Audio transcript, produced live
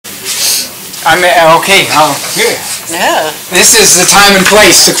Okay. Oh, good. Yeah. This is the time and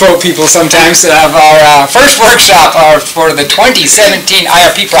place, to quote people sometimes, of our first workshop for the 2017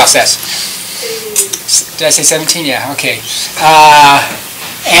 IRP process. Did I say 17? Yeah, okay.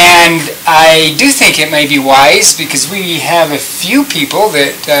 And I do think it may be wise, because we have a few people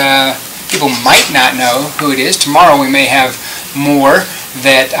that people might not know who it is. Tomorrow we may have more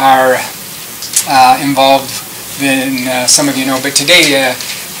that are involved than some of you know. But today,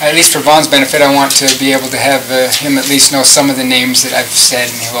 at least for Vaughn's benefit, I want to be able to have him at least know some of the names that I've said,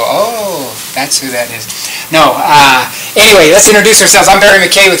 and he'll go, oh, that's who that is. No, anyway, let's introduce ourselves. I'm Barry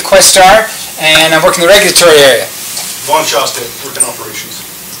McKay with Questar, and I'm working in the regulatory area. Vaughn Shostak, working operations.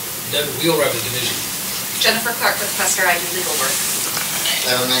 Devin Wheelwright with division. Jennifer Clark with Questar, I do legal work.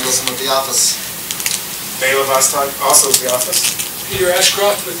 Evan Mengelson with the office. Bela Vostok, also with the office. Peter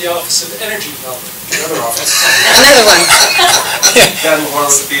Ashcroft with the Office of Energy Development. Another office. Another one. Dan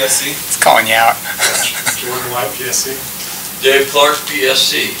Moore with the PSC. It's calling you out. Jordan White, PSC. Dave Clark,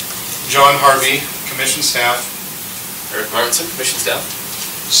 PSC. John Harvey, commission staff. Eric Martinson, Commission Staff.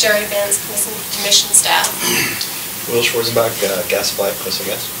 Sherry Vance, commission staff. Will Schwarzenbach, gas supply, Questar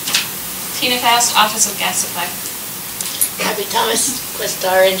Gas. Tina Fast, Office of Gas Supply. Abby Thomas,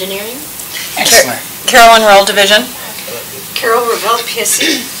 Questar Engineering. Excellent. Carolyn Roll, Division. Carol Ravel,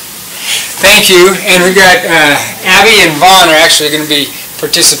 PSC. Thank you. And we've got Abby and Vaughn are actually going to be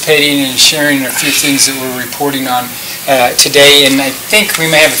participating and sharing a few things that we're reporting on today. And I think we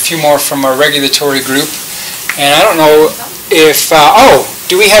may have a few more from our regulatory group. And I don't know if,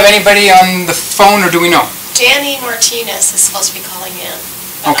 do we have anybody on the phone, or do we know? Danny Martinez is supposed to be calling in,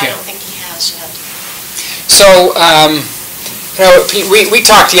 but Okay. I don't think he has yet. So, you know, we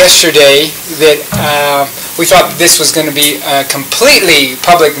talked yesterday that we thought this was going to be a completely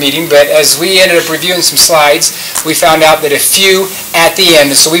public meeting, but as we ended up reviewing some slides, we found out that a few at the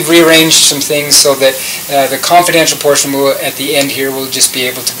end, so we've rearranged some things so that the confidential portion will, at the end here, will just be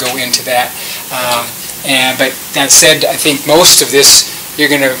able to go into that. But that said, I think most of this you're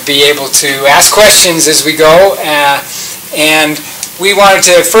going to be able to ask questions as we go, and we wanted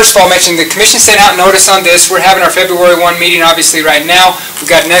to first of all mention the Commission sent out notice on this. We're having our February 1 meeting obviously right now. We've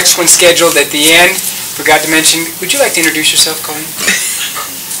got the next one scheduled at the end. Forgot to mention, would you like to introduce yourself, Colleen?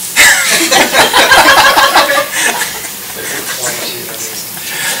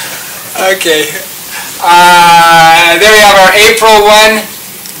 Okay. There we have our April 1.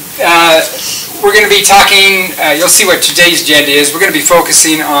 We're going to be talking, you'll see what today's agenda is. We're going to be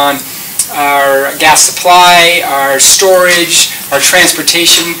focusing on our gas supply, our storage, our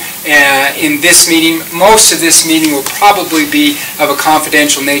transportation in this meeting. Most of this meeting will probably be of a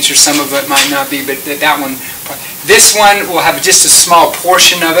confidential nature. Some of it might not be, but that one. This one will have just a small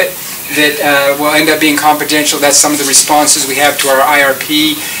portion of it that will end up being confidential. That's some of the responses we have to our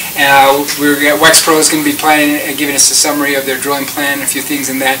IRP. Wexpro is going to be giving us a summary of their drilling plan, a few things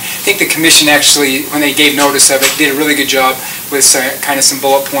in that. I think the Commission actually, when they gave notice of it, did a really good job with kind of some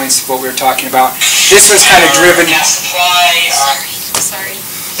bullet points of what we were talking about. This one's kind of driven. Sorry.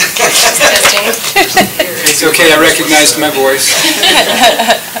 It's okay, I recognized my voice.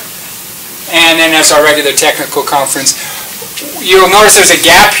 And then that's our regular technical conference. You'll notice there's a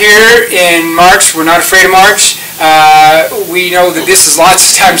gap here in March. We're not afraid of March. We know that this is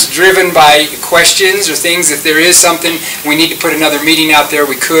lots of times driven by questions or things. If there is something we need to put another meeting out there,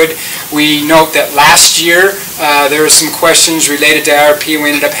 we could. We note that last year there were some questions related to IRP.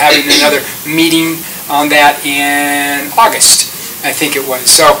 We ended up having another meeting on that in August, I think it was.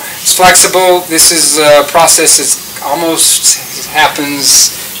 So it's flexible. This is a process that almost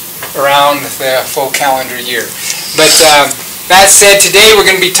happens around the full calendar year. But that said, today we're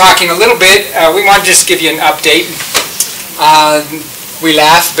going to be talking a little bit. We want to just give you an update. We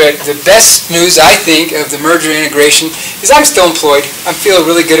laugh, but the best news, I think, of the merger integration is I'm still employed. I'm feeling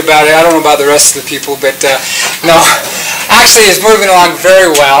really good about it. I don't know about the rest of the people, but no. Actually, it's moving along very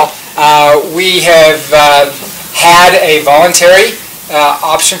well. We have had a voluntary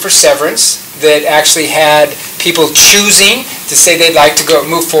option for severance that actually had people choosing to say they'd like to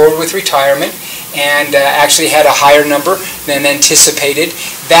move forward with retirement, and actually had a higher number than anticipated.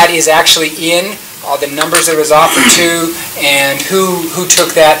 That is actually in the numbers that it was offered to, and who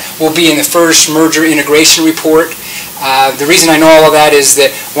took that will be in the first merger integration report. The reason I know all of that is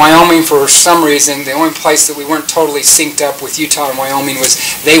that Wyoming, for some reason, the only place that we weren't totally synced up with Utah and Wyoming was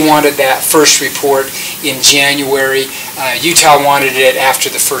they wanted that first report in January. Utah wanted it after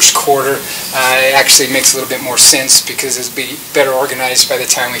the first quarter. It actually makes a little bit more sense because it'll be better organized by the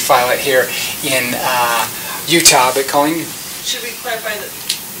time we file it here in Utah. But Colleen? Should we clarify that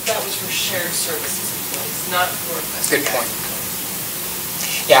that was for shared services employees, not for... Good point.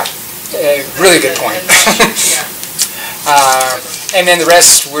 Yeah. Really good point. And then the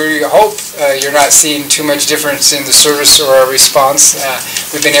rest, we hope you're not seeing too much difference in the service or our response.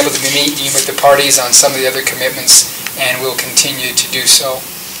 We've been able to be meeting with the parties on some of the other commitments, and we'll continue to do so.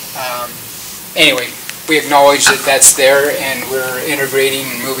 Anyway, we acknowledge that that's there, and we're integrating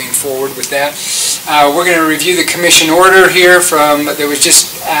and moving forward with that. We're going to review the commission order here that was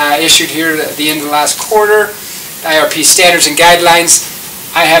just issued here at the end of the last quarter, IRP standards and guidelines.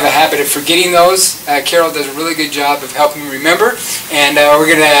 I have a habit of forgetting those. Carol does a really good job of helping me remember, and we're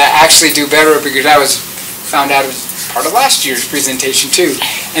going to actually do better because I found out it was part of last year's presentation too.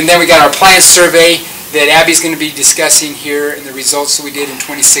 And then we got our appliance survey that Abby's going to be discussing here and the results that we did in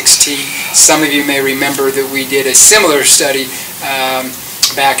 2016. Some of you may remember that we did a similar study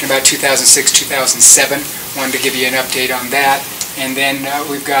back in about 2006, 2007. Wanted to give you an update on that. And then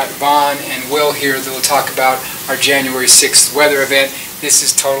we've got Vaughn and Will here that will talk about our January 6th weather event. This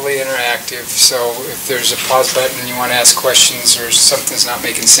is totally interactive, so if there's a pause button and you want to ask questions or something's not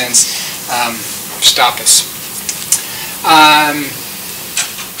making sense, stop us.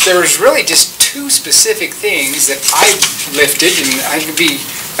 There's really just two specific things that I lifted, and I could be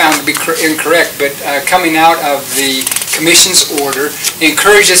found to be incorrect, but coming out of the Commission's order, they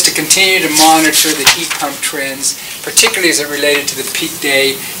encourage us to continue to monitor the heat pump trends, particularly as it related to the peak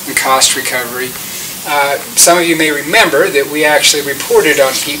day and cost recovery. Some of you may remember that we actually reported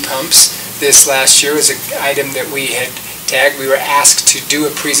on heat pumps this last year as an item that we had tagged. We were asked to do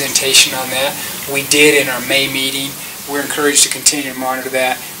a presentation on that. We did in our May meeting. We're encouraged to continue to monitor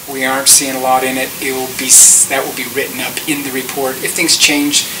that. We aren't seeing a lot in it. That will be written up in the report. If things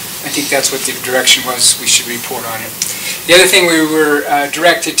change, I think that's what the direction was. We should report on it. The other thing we were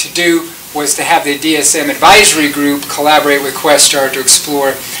directed to do was to have the DSM advisory group collaborate with Questar to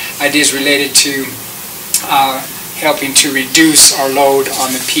explore ideas related to helping to reduce our load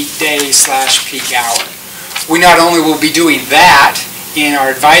on the peak day / peak hour. We not only will be doing that in our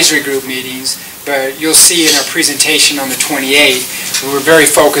advisory group meetings, but you'll see in our presentation on the 28th, we were very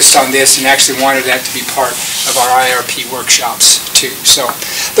focused on this and actually wanted that to be part of our IRP workshops too. So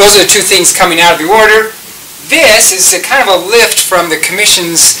those are the two things coming out of the order. This is a kind of a lift from the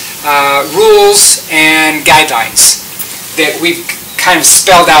Commission's rules and guidelines that we've kind of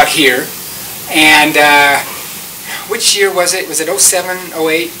spelled out here. And which year was it? Was it 07,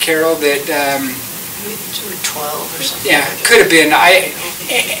 08, Carol, that... 12 or something. Yeah, could have been.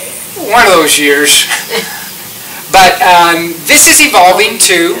 One of those years. But this is evolving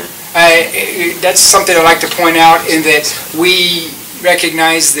too. That's something I'd like to point out, in that we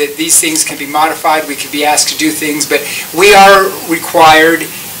recognize that these things can be modified. We can be asked to do things, but we are required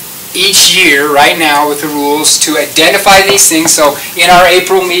each year right now with the rules to identify these things. So in our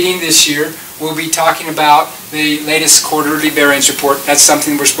April meeting this year, we'll be talking about the latest quarterly variance report. That's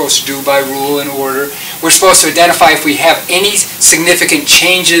something we're supposed to do by rule and order. We're supposed to identify if we have any significant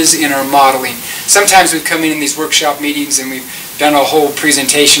changes in our modeling. Sometimes we've come in these workshop meetings and we've done a whole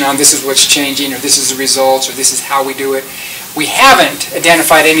presentation on this is what's changing, or this is the results, or this is how we do it. We haven't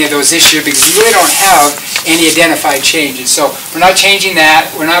identified any of those this year because we really don't have any identified changes. So we're not changing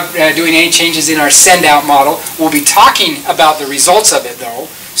that. We're not doing any changes in our send-out model. We'll be talking about the results of it, though,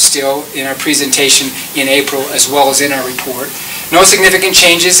 still in our presentation in April as well as in our report. No significant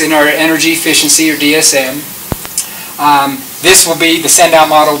changes in our energy efficiency or DSM. This will be, the send-out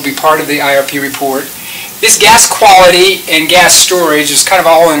model will be part of the IRP report. This gas quality and gas storage is kind of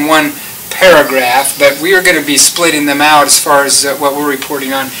all in one paragraph, but we are going to be splitting them out as far as what we're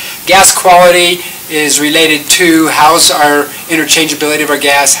reporting on. Gas quality is related to how's our interchangeability of our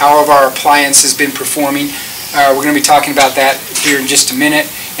gas, how have our appliances been performing. We're going to be talking about that here in just a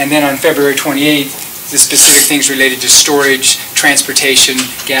minute. And then on February 28th, the specific things related to storage, transportation,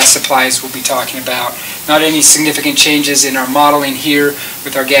 gas supplies we'll be talking about. Not any significant changes in our modeling here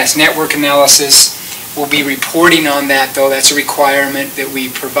with our gas network analysis. We'll be reporting on that, though. That's a requirement that we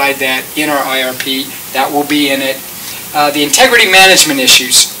provide that in our IRP. That will be in it. The integrity management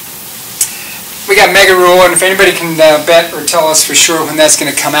issues. We got mega rule, and if anybody can bet or tell us for sure when that's going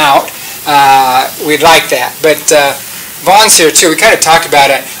to come out, we'd like that. But Vaughn's here too. We kind of talked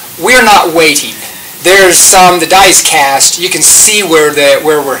about it. We're not waiting. There's the die is cast. You can see where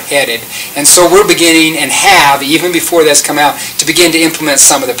we're headed, and so we're beginning, and have even before that's come out, to begin to implement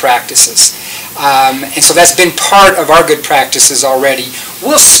some of the practices. And so that's been part of our good practices already.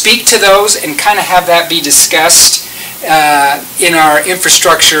 We'll speak to those and kind of have that be discussed in our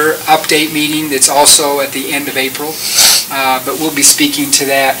infrastructure update meeting that's also at the end of April. But we'll be speaking to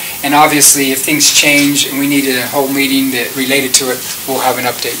that. And obviously, if things change and we need a whole meeting that related to it, we'll have an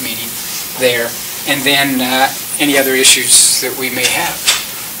update meeting there. And then any other issues that we may have.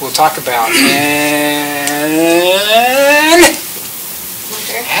 we'll talk about. And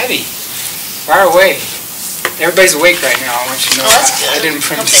Abby, fire away. Everybody's awake right now. I want you to know Oh, that's that. I good. didn't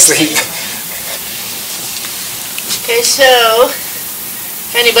put them to Okay. sleep. Okay, so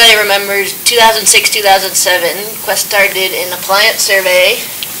if anybody remembers 2006-2007, Questar did an appliance survey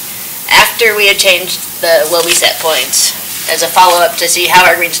after we had changed the we set points as a follow-up to see how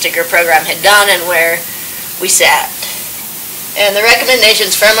our green sticker program had done and where we sat. And the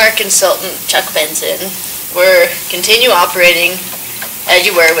recommendations from our consultant, Chuck Benson, were continue operating as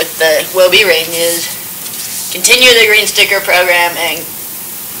you were with the WOBE ranges, continue the green sticker program, and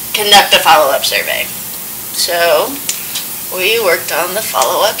conduct a follow-up survey. So we worked on the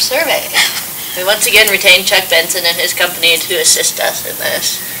follow-up survey. We once again retained Chuck Benson and his company to assist us in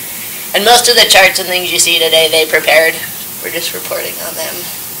this. And most of the charts and things you see today, they prepared. We're just reporting on them.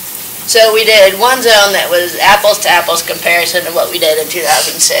 So we did one zone that was apples to apples comparison to what we did in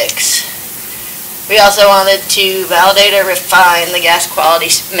 2006. We also wanted to validate or refine the gas quality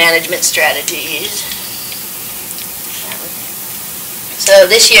management strategies. So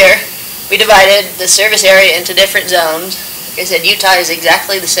this year, we divided the service area into different zones. Like I said, Utah is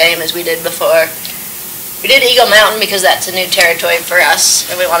exactly the same as we did before. We did Eagle Mountain because that's a new territory for us,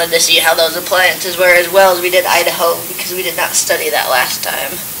 and we wanted to see how those appliances were, as well as we did Idaho because we did not study that last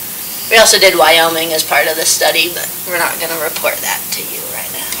time. We also did Wyoming as part of the study, but we're not going to report that to you right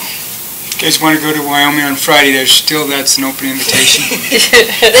now. You guys want to go to Wyoming on Friday? That's an open invitation.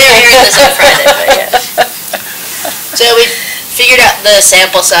 They're hearing this on Friday, but yeah. So we figured out the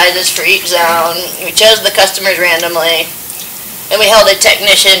sample sizes for each zone. We chose the customers randomly. And we held a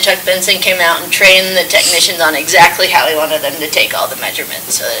technician, Chuck Benson came out and trained the technicians on exactly how he wanted them to take all the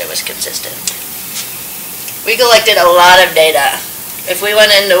measurements so that it was consistent. We collected a lot of data. If we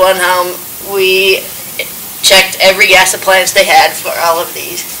went into one home, we checked every gas appliance they had for all of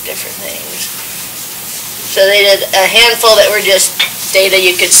these different things. So they did a handful that were just data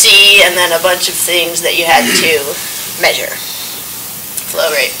you could see, and then a bunch of things that you had to measure. Flow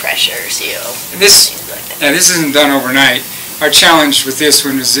rate, pressure, CO, things like that. Now, this isn't done overnight. Our challenge with this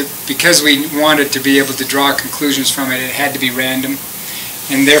one is that because we wanted to be able to draw conclusions from it, it had to be random,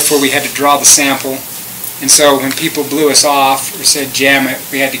 and therefore we had to draw the sample. And so when people blew us off or said jam it,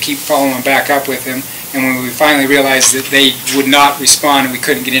 we had to keep following back up with them. And when we finally realized that they would not respond and we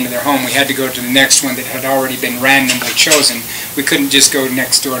couldn't get into their home, we had to go to the next one that had already been randomly chosen. We couldn't just go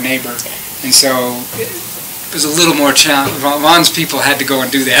next door neighbor. And so it was a little more challenge. Ron's people had to go and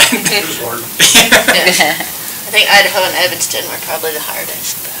do that. I think Idaho and Evanston were probably the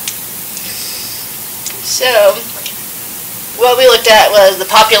hardest. So, what we looked at was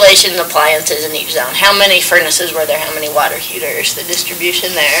the population of appliances in each zone. How many furnaces were there? How many water heaters? The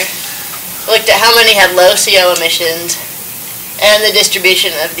distribution there. We looked at how many had low CO emissions and the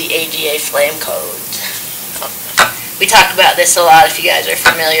distribution of the AGA flame codes. We talk about this a lot if you guys are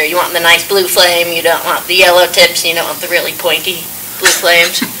familiar. You want the nice blue flame, you don't want the yellow tips, and you don't want the really pointy blue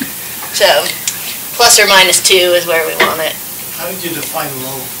flames. So, plus or minus 2 is where we want it. How did you define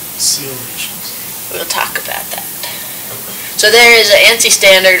low CO emissions? We'll talk about that. So there is an ANSI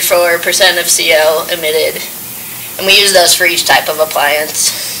standard for percent of CO emitted, and we use those for each type of appliance.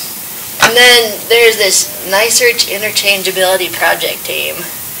 And then there's this NYSERC interchangeability project team.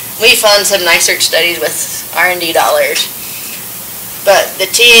 We fund some NYSERC studies with R&D dollars, but the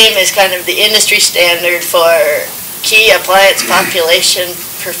team is kind of the industry standard for key appliance population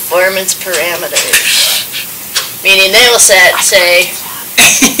performance parameters. Meaning they will say,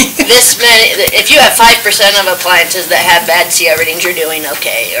 this many, if you have 5% of appliances that have bad CO readings, you're doing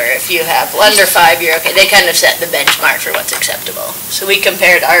okay. Or if you have under 5, you're okay. They kind of set the benchmark for what's acceptable. So we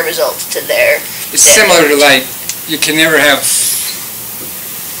compared our results to their. It's similar to, like, you can never have,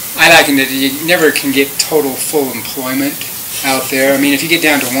 I liken it, you never can get total full employment out there. I mean, if you get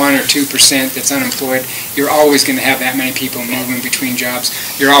down to 1 or 2% that's unemployed, you're always going to have that many people moving between jobs.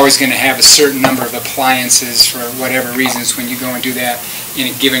 You're always going to have a certain number of appliances for whatever reasons when you go and do that in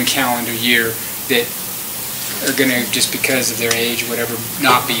a given calendar year that are going to, just because of their age or whatever,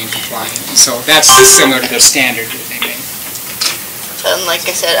 not be in compliance. And so that's similar to the standard that they made. And like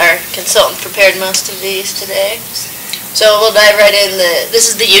I said, our consultant prepared most of these today. So we'll dive right in. This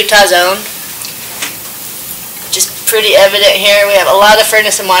is the Utah zone. Just pretty evident here. We have a lot of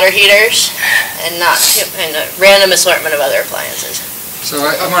furnace and water heaters, and and a random assortment of other appliances. So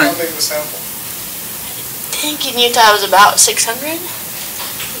I How want big of a sample? I think in Utah it was about 600.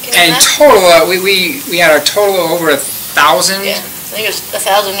 and total, we had our total over 1,000. Yeah, I think it was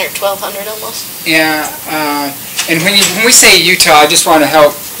 1,000 or 1,200 almost. Yeah, and when we say Utah, I just want to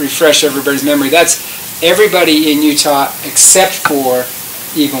help refresh everybody's memory. That's everybody in Utah except for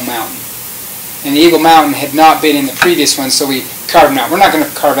Eagle Mountain. And the Eagle Mountain had not been in the previous one, so we carved them out. We're not going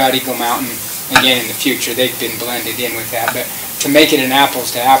to carve out Eagle Mountain again in the future. They've been blended in with that. But to make it an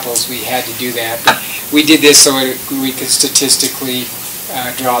apples to apples, we had to do that. But we did this so we could statistically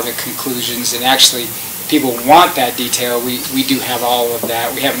draw the conclusions. And actually, if people want that detail, we do have all of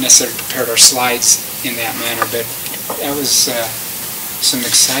that. We haven't necessarily prepared our slides in that manner, but that was some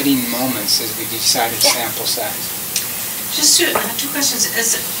exciting moments as we decided sample size. Just two questions.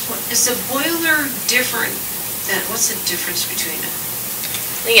 Is the boiler different than, what's the difference between it?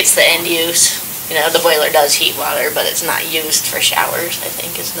 I think it's the end use. You know, the boiler does heat water, but it's not used for showers, I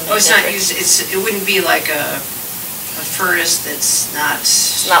think is the main Oh, it's difference. not used, it wouldn't be like a furnace that's not...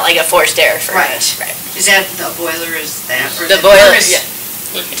 It's not like a forced air furnace. Right. Is that, the boiler is that? Or The boiler, furnace-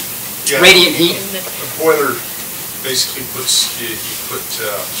 yeah. Radiant heat. A boiler basically puts, you put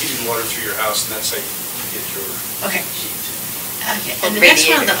heated water through your house, and that's how you get your Okay. heat. Okay, and the next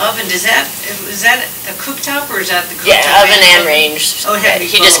one, the oven, is that a cooktop or is that the cooktop? Yeah, oven and range. Oh, it had to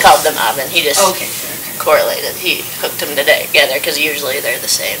be He just both. called them oven. He just Okay. correlated. He hooked them together because usually they're the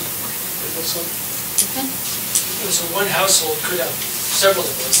same. So one household could have several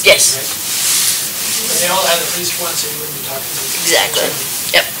of those. Yes. Right? But they all had at least one, so you wouldn't be talking about. Exactly.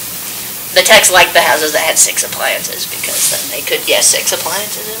 Yep. The techs liked the houses that had 6 appliances because then they could get 6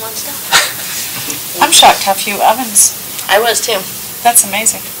 appliances in one stuff. I'm shocked how few ovens. I was too. That's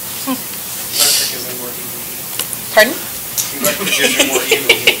amazing. Electric isn't more even. Pardon? Electric isn't more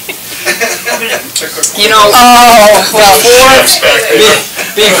even. You know,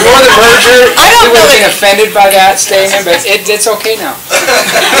 before the merger, he would have been offended by that statement, but it's okay now.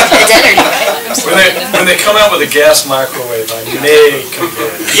 It's energy, right? When they come out with a gas microwave, I may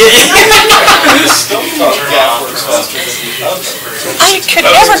compare. I could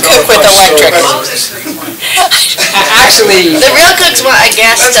never cook with electric. Actually, The real cooks want a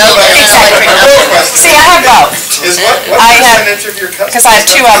gas stove or an electric oven. See, I have both, Is what I have- percentage of your customers? because I have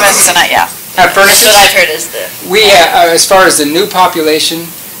 2 ovens and That's furnaces, what I've heard is the, we, as far as the new population,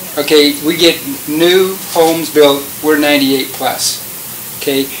 okay, we get new homes built, we're 98 plus.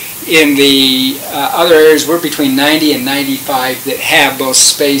 Okay, in the other areas, we're between 90 and 95 that have both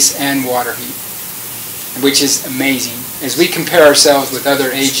space and water heat, which is amazing. As we compare ourselves with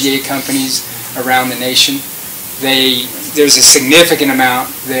other AGA companies around the nation, there's a significant amount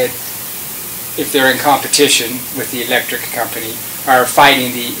that, if they're in competition with the electric company, are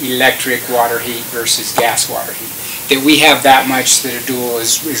fighting the electric water heat versus gas water heat. That we have that much that are dual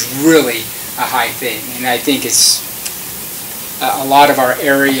is really a high thing, and I think it's a lot of our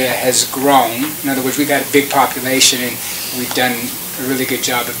area has grown. In other words, we've got a big population, and we've done a really good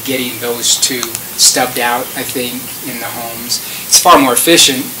job of getting those two stubbed out, I think, in the homes. It's far more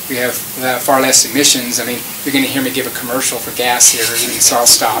efficient. We have far less emissions. I mean, you're going to hear me give a commercial for gas here, so I'll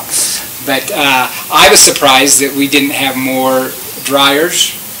stop. But I was surprised that we didn't have more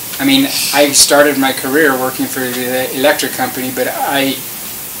dryers. I mean, I started my career working for the electric company, but I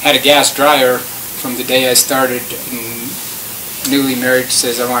had a gas dryer from the day I started. Newly married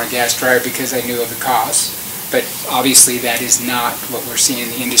says I want a gas dryer because I knew of the cost. But obviously that is not what we're seeing in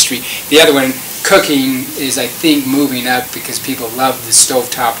the industry. The other one, cooking, is I think moving up because people love the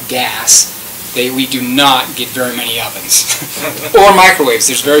stovetop gas. We do not get very many ovens. Or microwaves.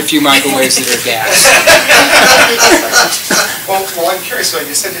 There's very few microwaves that are gas. Well, I'm curious,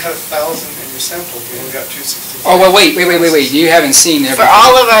 you said you had 1,000 in your sample, you only got 265. Oh, well, wait. You haven't seen everything. for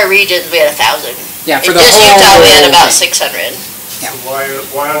all of our regions, we had 1,000. Yeah, for In the just whole... Utah, we had about 600. So why under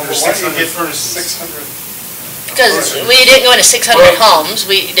Why do you 600 get furnaces? 600? Because we didn't go into 600 homes,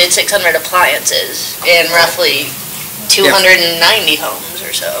 we did 600 appliances in roughly 290 homes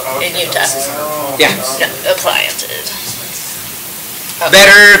or so in Utah. Yeah. No, appliances.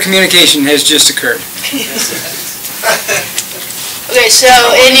 Better communication has just occurred. Okay, so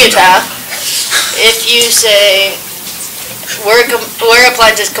in Utah, if you say, were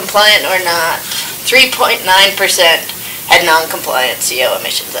appliances compliant or not, 3.9% had non-compliant CO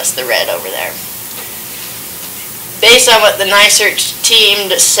emissions. That's the red over there. Based on what the NYSERC team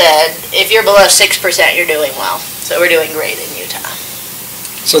said, if you're below 6%, you're doing well. So we're doing great in Utah.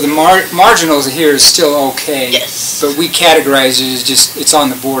 So the marginals here is still okay. Yes. But we categorize it as just, it's on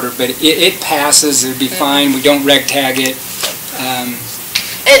the border, but it passes, it'd be fine, we don't reg tag it. And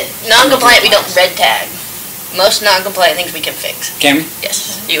non-compliant, we don't red tag. Most non-compliant things we can fix. Can we?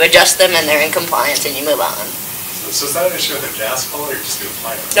 Yes. You adjust them and they're in compliance and you move on. So is that an issue with the gas quality or just the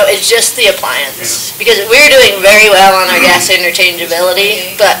appliance? No, it's just the appliance. Because we're doing very well on our gas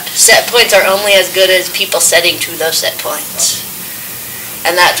interchangeability, but set points are only as good as people setting to those set points.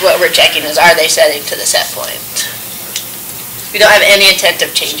 And that's what we're checking is, are they setting to the set point? We don't have any intent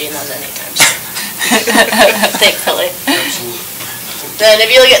of changing those anytime soon. Thankfully. Absolutely. Then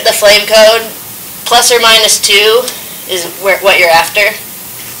if you look at the flame code, plus or minus 2 is what you're after.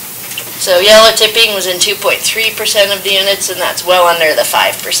 So yellow tipping was in 2.3% of the units, and that's well under the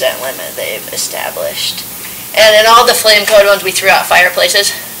 5% limit they've established. And in all the flame code ones, we threw out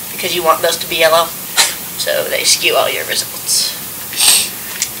fireplaces because you want those to be yellow. So they skew all your results.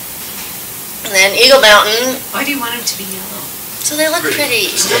 And then Eagle Mountain, Why do you want them to be yellow? so they look pretty.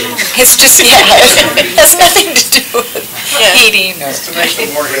 It's just, yeah, it has nothing to do with Yeah. heating or. Just to make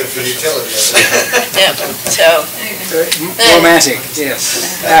them more good for utility. Yep. So, Romantic,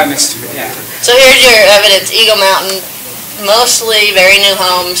 yes. Yeah. so here's your evidence. Eagle Mountain, mostly very new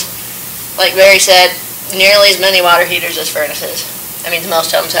homes. Like Barry said, nearly as many water heaters as furnaces. That means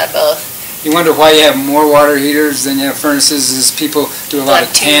most homes have both. You wonder why you have more water heaters than you have furnaces, is people do a lot of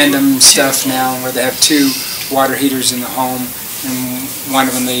Like two. tandem stuff now where they have 2 water heaters in the home, and one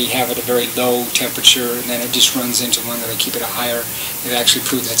of them they have at a very low temperature, and then it just runs into one where they keep it at higher. They've actually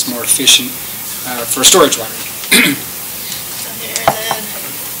proved that's more efficient for storage water. So here, and then,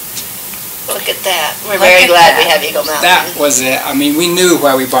 look at that. We're Look very at glad we that. have Eagle Mountain. That was it. I mean, we knew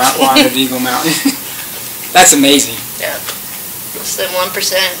why we wanted Eagle Mountain. That's amazing. Less than 1%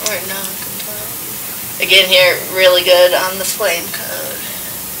 or non-compliant. Again here, really good on the flame code.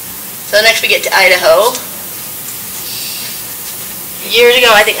 So next we get to Idaho. Years ago,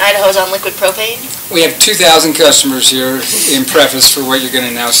 I think Idaho was on liquid propane. We have 2,000 customers here in preface for what you're going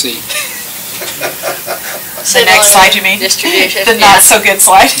to now see. The next slide, you mean? Distribution. The not so good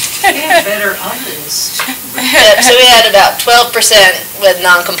slide. They have better ovens. Yep, so we had about 12% with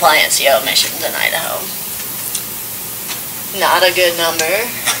non-compliant CO emissions in Idaho. Not a good number.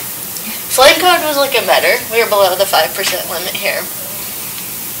 Flame code was looking better. We were below the 5% limit here.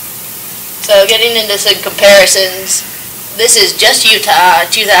 So getting into some comparisons, this is just Utah,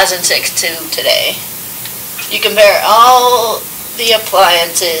 2006 to today. You compare all the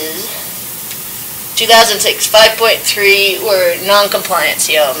appliances. 2006, 5.3 were non-compliant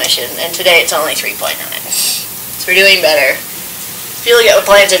CO emission, and today it's only 3.9. So we're doing better. If you look at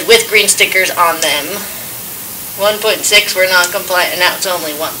appliances with green stickers on them, 1.6 were non-compliant, and now it's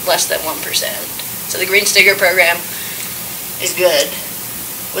only less than 1%. So the green sticker program is good.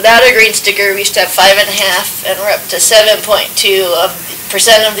 Without a green sticker, we used to have 5.5, and we're up to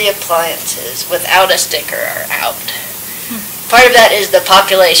 7.2% of the appliances without a sticker are out. Part of that is the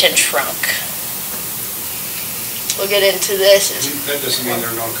population shrunk. We'll get into this. That doesn't mean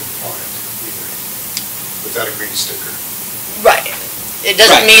they're non-compliant either, without a green sticker. Right. It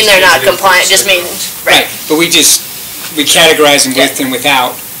doesn't Right. mean they're not compliant, it just means, right. But we categorize them with and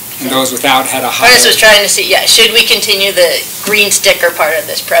without, and those without had a higher. Ernest was trying to see, yeah, should we continue the green sticker part of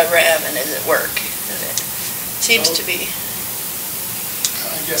this program, and does it work? And it seems to be.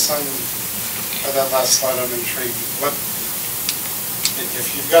 I guess by that last slide, I'm intrigued.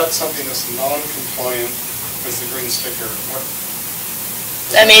 If you've got something that's non-compliant with the green sticker, what?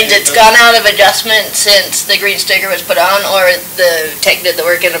 That means it's gone out of adjustment since the green sticker was put on, or the tech did the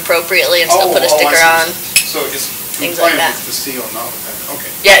work inappropriately and still put a sticker on. So it's Things like compliant that. with the CO, not with that,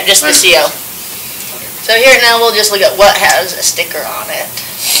 okay. Yeah, just the CO. So here now we'll just look at what has a sticker on it.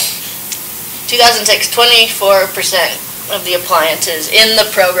 2006, 24% of the appliances in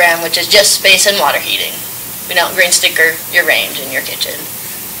the program, which is just space and water heating. We don't green sticker your range in your kitchen.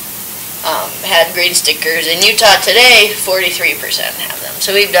 Had green stickers. In Utah today, 43% have them.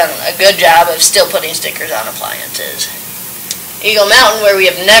 So we've done a good job of still putting stickers on appliances. Eagle Mountain, where we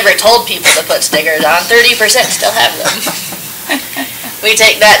have never told people to put stickers on, 30% still have them. We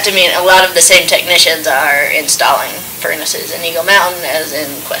take that to mean a lot of the same technicians are installing furnaces in Eagle Mountain as in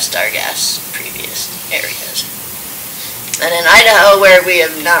Questar Gas previous areas. And in Idaho, where we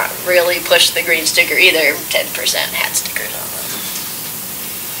have not really pushed the green sticker either, 10% had stickers on them.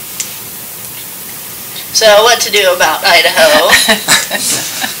 So what to do about Idaho?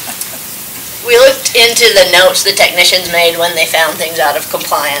 We looked into the notes the technicians made when they found things out of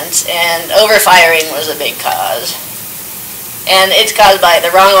compliance, and overfiring was a big cause. And it's caused by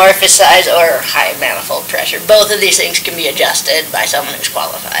the wrong orifice size or high manifold pressure. Both of these things can be adjusted by someone who's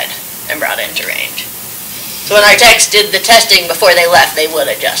qualified and brought into range. So when our techs did the testing before they left, they would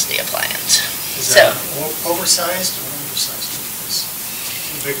adjust the appliance. Is that oversized or undersized?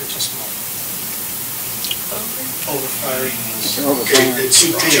 Too big or too small? Overfiring is. Okay, it's too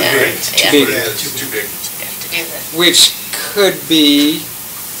big. Yeah. big. Yeah, it's too big. You have to do this. Which could be,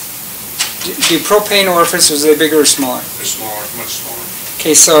 do propane orifices, are they bigger or smaller? They're smaller, much smaller.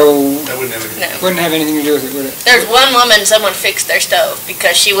 Okay, so That wouldn't have anything. No. wouldn't have anything to do with it, would it? There's one woman, someone fixed their stove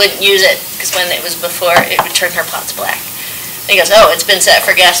because she wouldn't use it, because when it was before, it would turn her pots black. He goes, oh, it's been set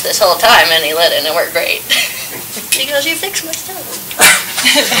for gas this whole time, and he lit it and it worked great. He goes, you fixed my stove.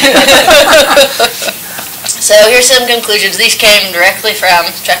 So here's some conclusions. These came directly from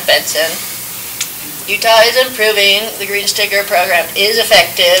Chuck Benson. Utah is improving. The green sticker program is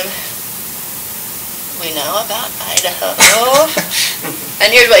effective. We know about Idaho. And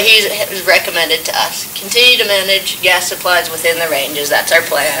here's what he's recommended to us. Continue to manage gas supplies within the ranges. That's our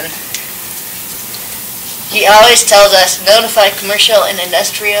plan. He always tells us notify commercial and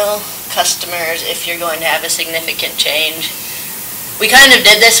industrial customers if you're going to have a significant change. We kind of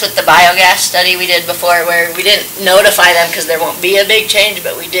did this with the biogas study we did before, where we didn't notify them because there won't be a big change,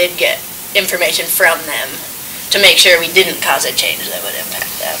 but we did get information from them to make sure we didn't cause a change that would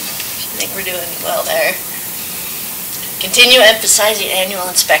impact them. I think we're doing well there. Continue emphasizing annual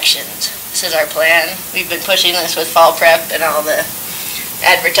inspections. This is our plan. We've been pushing this with fall prep and all the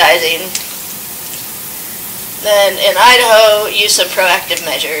advertising. Then in Idaho, use some proactive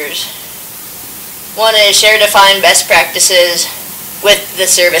measures. One is share defined best practices with the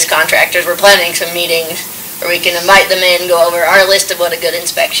service contractors. We're planning some meetings where we can invite them in, go over our list of what a good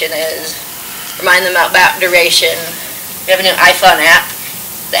inspection is, remind them about duration. We have a new iPhone app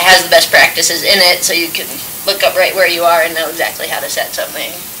that has the best practices in it, so you can look up right where you are and know exactly how to set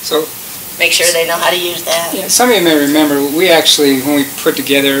something. So, make sure they know how to use that. yeah, some of you may remember, we actually, when we put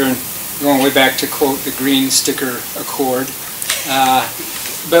together, and going way back to quote the Green Sticker Accord,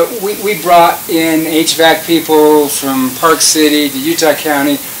 but we brought in HVAC people from Park City to Utah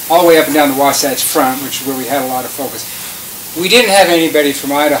County, all the way up and down the Wasatch Front, which is where we had a lot of focus. We didn't have anybody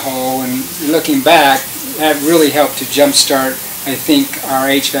from Idaho, and looking back, that really helped to jumpstart, I think, our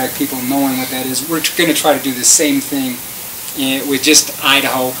HVAC people knowing what that is. We're going to try to do the same thing with just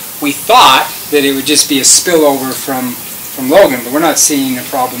Idaho. We thought that it would just be a spillover from Logan, but we're not seeing a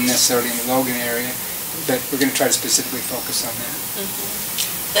problem necessarily in the Logan area, but we're going to try to specifically focus on that.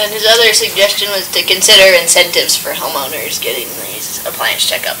 Then his other suggestion was to consider incentives for homeowners getting these appliance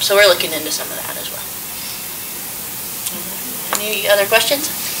checkups. So we're looking into some of that as well. Any other questions?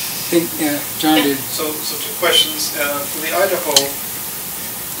 I think John did. So two questions. For the Idaho,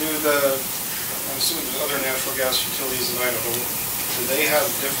 I'm assuming there's other natural gas utilities in Idaho. Do they have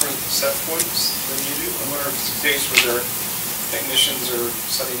different set points than you do? I wonder if it's a case where their technicians are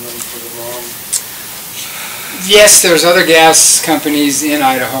setting them for the wrong. Yes, there's other gas companies in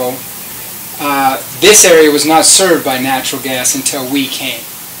Idaho. This area was not served by natural gas until we came.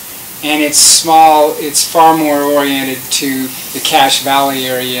 And it's small, it's far more oriented to the Cache Valley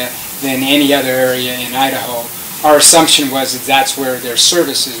area than any other area in Idaho. Our assumption was that that's where their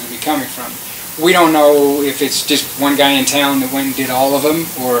services would be coming from. We don't know if it's just one guy in town that went and did all of them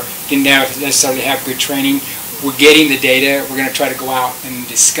or didn't necessarily have good training. We're getting the data. We're going to try to go out and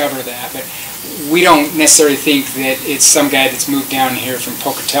discover that. But we don't necessarily think that it's some guy that's moved down here from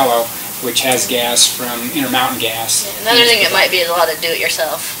Pocatello, which has gas from Intermountain Gas. Yeah, another thing it might be is a lot of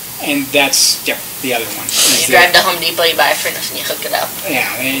do-it-yourself. And that's the other one. You drive to Home Depot, you buy a furnace, and you hook it up. Yeah,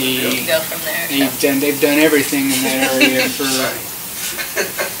 You go from there. they've done everything in that area for.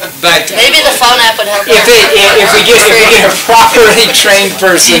 But Maybe the phone app would help. if we get a properly trained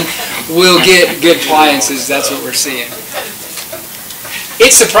person, we'll get good appliances. That's what we're seeing.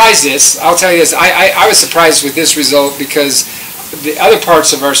 It surprised us. I'll tell you this. I was surprised with this result because the other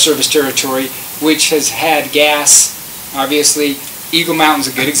parts of our service territory, which has had gas, obviously, Eagle Mountain's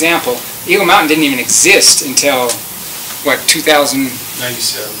a good example. Eagle Mountain didn't even exist until, what, 2000?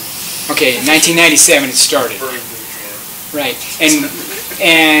 97. Okay, 1997 it started. Right, and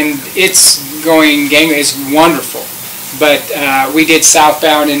it's going gangbusters. It's wonderful. But we did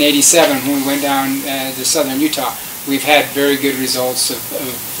southbound in '87 when we went down to southern Utah. We've had very good results of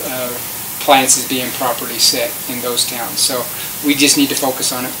appliances being properly set in those towns. So we just need to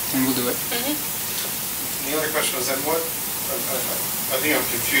focus on it, and we'll do it. The other question was then what? I think I'm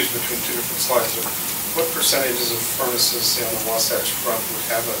confused between two different slides. What percentages of furnaces, say on the Wasatch Front, would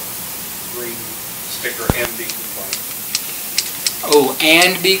have a green sticker and be compliant? Oh,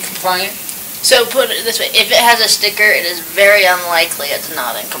 and be compliant? So put it this way, if it has a sticker, it is very unlikely it's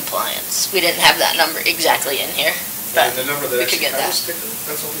not in compliance. We didn't have that number exactly in here, but And the number that we could actually get has a that. sticker,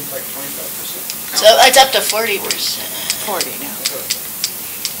 that's only like 25%? So it's up to 40%. 40 now.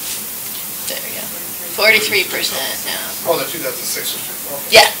 There we go. 43% now. Oh, the 2006 was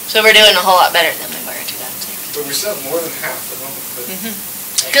okay. Yeah, so we're doing a whole lot better than we were in 2006. But we still have more than half the number.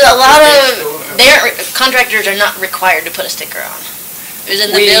 Because a lot of, contractors are not required to put a sticker on. It was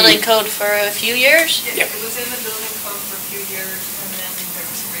in the building code for a few years. Yeah, it was in the building code for a few years, and then there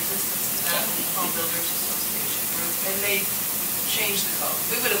was some resistance to that with the Home Builders Association group, and they changed the code.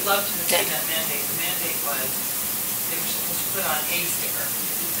 We would have loved to have seen that mandate. The mandate was they were supposed to put on a sticker.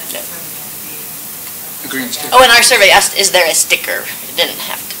 And it's going to be A green sticker. Oh, and our survey asked, is there a sticker? It didn't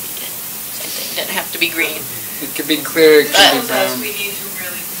have to be, same thing, it didn't have to be green. It could be clear, it could be Because brown. we need to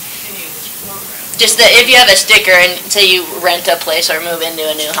really continue this program. Just that if you have a sticker and say you rent a place or move into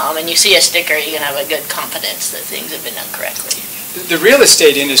a new home and you see a sticker, you can have a good confidence that things have been done correctly. The real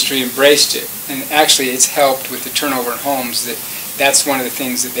estate industry embraced it, and actually it's helped with the turnover in homes. That's one of the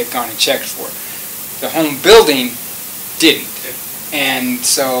things that they've gone and checked for. The home building didn't, and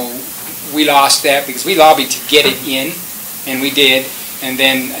so we lost that because we lobbied to get it in, and we did, and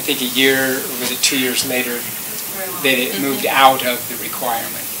then I think a year, or was it 2 years later, that it moved out of the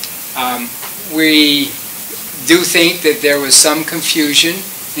requirement. We do think that there was some confusion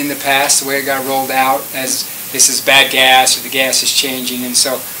in the past, the way it got rolled out, as this is bad gas, or the gas is changing, and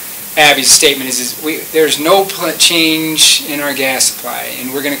so Abby's statement is there's no change in our gas supply,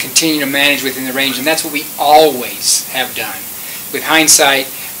 and we're going to continue to manage within the range, and that's what we always have done. With hindsight,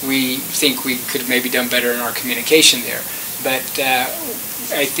 we think we could have maybe done better in our communication there, but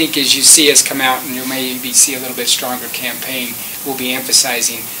I think as you see us come out, and you'll maybe see a little bit stronger campaign, we'll be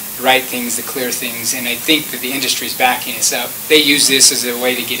emphasizing the right things, the clear things, and I think that the industry is backing us up. They use this as a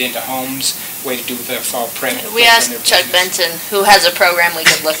way to get into homes, a way to do their fall prep. We asked Chuck Benson, who has a program we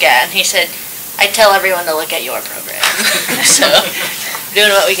could look at, and he said, I tell everyone to look at your program. So,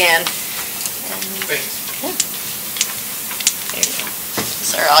 doing what we can.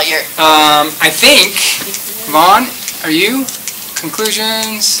 These are all your... I think, Vaughn, are you?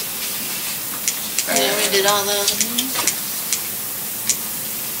 Conclusions? Yeah, we did all those.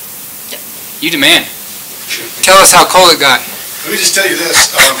 You demand. Tell us how cold it got. Let me just tell you this,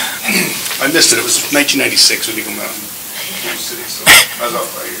 I missed it, it was 1996 when Eagle Mountain City, so I was off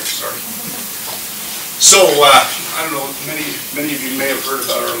by a year, sorry. So, I don't know, many of you may have heard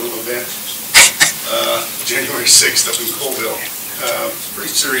about our little event, January 6th up in Colville. It's a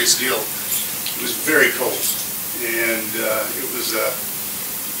pretty serious deal. It was very cold, and it was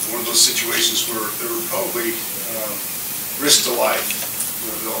one of those situations where there were probably risks to life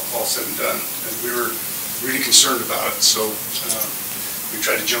when it was all said and done, and we were really concerned about it, so we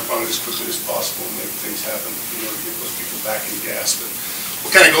tried to jump on it as quickly as possible and make things happen in order to get those people back in gas. But we'll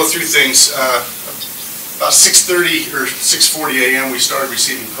kind of go through things. About 6:30 or 6:40 a.m. we started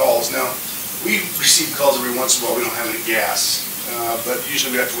receiving calls. Now, we receive calls every once in a while. We don't have any gas, but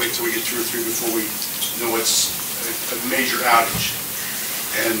usually we have to wait until we get 2 or 3 before we know it's a major outage.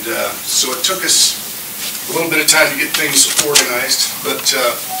 And so it took us a little bit of time to get things organized, but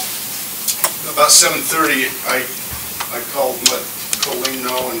about 7:30, I called and let Colleen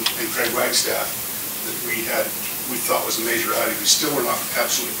know and Craig Wagstaff that we thought was a major outage. We still were not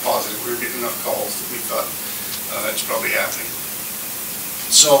absolutely positive. We were getting enough calls that we thought it's probably happening.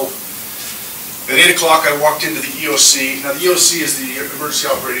 So at 8 o'clock, I walked into the EOC. Now the EOC is the Emergency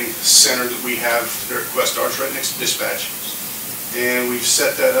Operating Center that we have there at Questar. It's right next to dispatch, and we've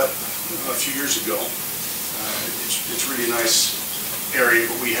set that up a few years ago. It's really a nice area,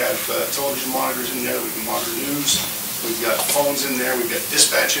 but we have television monitors in there. We can monitor news. We've got phones in there. We've got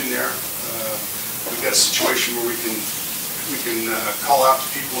dispatch in there. We've got a situation where we can call out to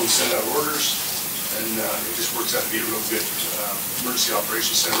people and send out orders, and it just works out to be a real good emergency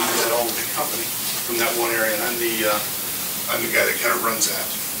operations center. We do that all with the company from that one area, and I'm the guy that kind of runs that.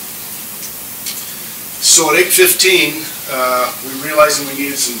 So at 8:15, we realized that we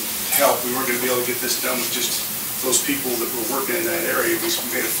needed some help. We weren't going to be able to get this done with just those people that were working in that area. We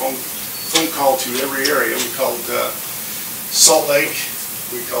made a phone call to every area. We called Salt Lake,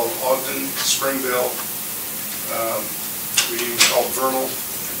 we called Ogden, Springville, we even called Vernal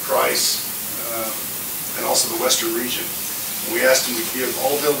and Price, and also the Western region. And we asked them to give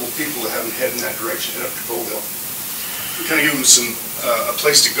all available people that haven't head in that direction, head up to Colville. We kind of gave them a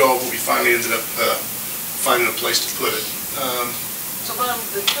place to go, but we finally ended up finding a place to put it. So Bob,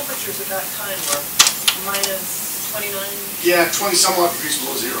 the temperatures at that time were minus 29? Yeah, 20-some-odd degrees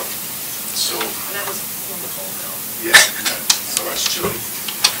below zero. So, And that was in the Colville. yeah, so that's chilly.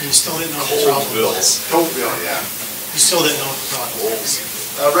 And you still didn't know what the problem was. Colville, yeah. You still didn't know what the problem was.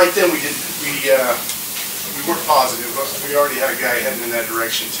 Right then, we weren't positive, but we already had a guy heading in that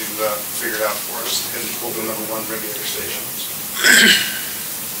direction to figure it out for us, heading to Colville #1 regulator station.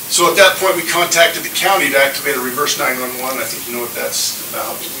 So at that point, we contacted the county to activate a reverse 911. I think you know what that's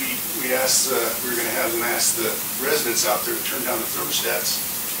about. We asked, we were going to have them ask the residents out there to turn down the thermostats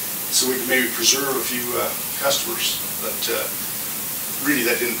so we could maybe preserve a few customers. But really,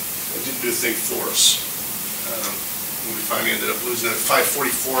 that didn't do a thing for us. We finally ended up losing it. At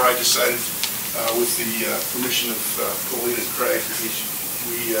 5:44, I decided, with the permission of Colleen and Craig,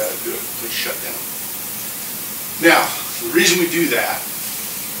 we do a complete shutdown. Now, The reason we do that,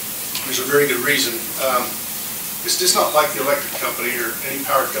 there's a very good reason. It's just not like the electric company or any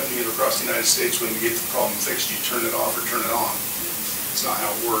power company across the United States. When we get the problem fixed, you turn it off or turn it on. It's not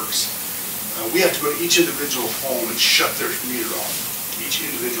how it works. We have to go to each individual home and shut their meter off, each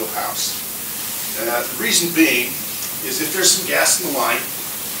individual house. The reason being is if there's some gas in the line,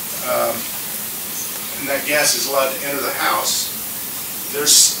 and that gas is allowed to enter the house, there's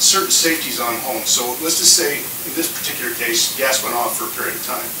certain safeties on home. So let's just say, in this particular case, gas went off for a period of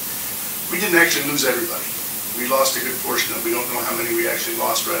time. We didn't actually lose everybody. We lost a good portion of it. We don't know how many we actually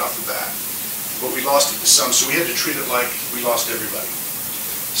lost right off the bat. But we lost it to some, so we had to treat it like we lost everybody.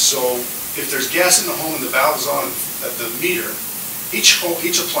 So if there's gas in the home and the valve is on at the meter, each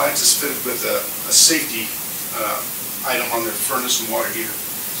appliance is fitted with a safety item on their furnace and water heater.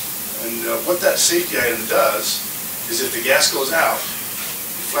 And what that safety item does is if the gas goes out,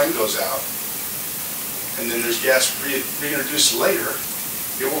 the flame goes out, and then there's gas reintroduced later,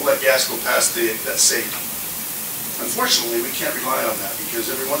 it won't let gas go past that safety. Unfortunately, we can't rely on that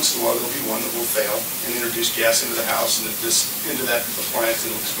because every once in a while there'll be one that will fail and introduce gas into the house and into that appliance and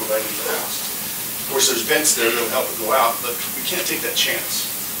it'll just go right into the house. Of course, there's vents there that'll help it go out, but we can't take that chance.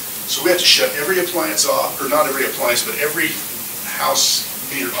 So we have to shut every appliance off, or not every appliance, but every house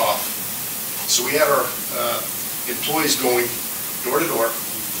meter off. So we have our employees going door to door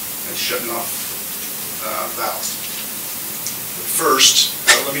and shutting off valves. But first,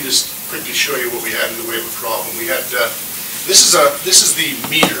 let me just quickly show you what we had in the way of a problem. We had this is the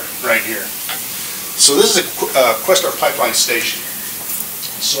meter right here. So this is a Questar pipeline station.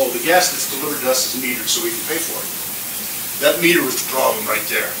 So the gas that's delivered to us is metered, so we can pay for it. That meter was the problem right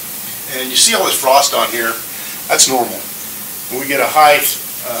there. And you see all this frost on here. That's normal. When we get a high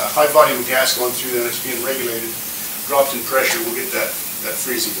volume of gas going through there, and it's being regulated, dropped in pressure, we'll get that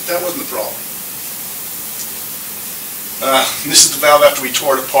freezing. But that wasn't the problem. This is the valve after we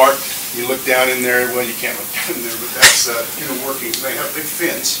tore it apart. You look down in there, well, you can't look down in there, but that's inner workings. They have big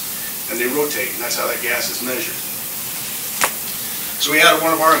fins, and they rotate, and that's how that gas is measured. So we had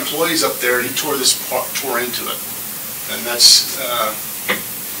one of our employees up there, and he tore into it. And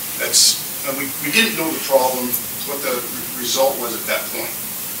we didn't know the problem, what the result was at that point.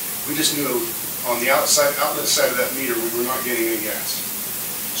 We just knew on the outlet side of that meter, we were not getting any gas.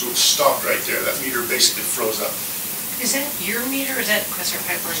 So it stopped right there. That meter basically froze up. Is that your meter or is that Questar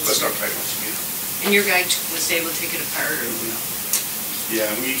Pipeline's? Questar Pipeline's meter. And your guy was able to take it apart or? Yeah,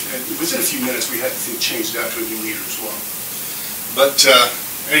 and within a few minutes we had the thing changed out to a new meter as well. But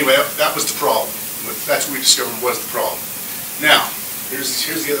anyway, that was the problem. That's what we discovered was the problem. Now, here's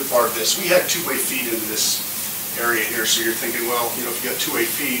the other part of this. We had two-way feed into this area here, so you're thinking, well, you know, if you got two-way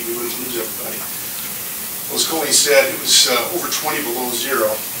feed, we wouldn't lose everybody. Well, as Colleen said, it was over 20 below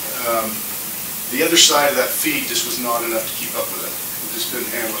zero. The other side of that feed just was not enough to keep up with it. We just couldn't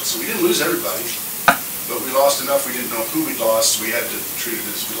handle it. So we didn't lose everybody, but we lost enough. We didn't know who we lost, so we had to treat it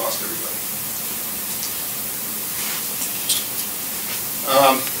as we lost everybody.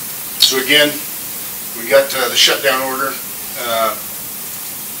 So again, we got the shutdown order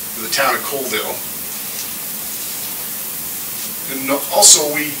for the town of Colville. And also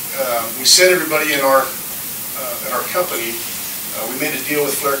we sent everybody in our company. We made a deal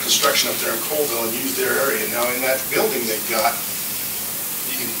with Flair Construction up there in Colville and used their area. Now in that building they've got,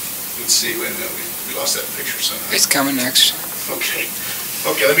 you can see, wait a minute, we lost that picture somehow. It's coming next. Okay,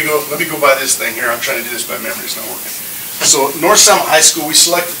 let me go by this thing here. I'm trying to do this by memory, it's not working. So North Summit High School, we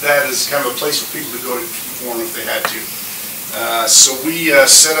selected that as kind of a place for people to go to perform if they had to. So we we're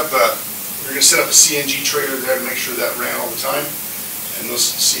going to set up a CNG trailer there to make sure that ran all the time. And those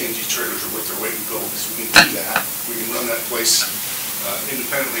CNG trailers are worth their weight in gold because we can do that. We can run that place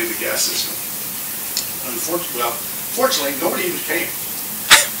independently of the gas system. Fortunately, nobody even came.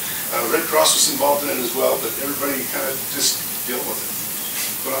 Red Cross was involved in it as well, but everybody kind of just dealt with it.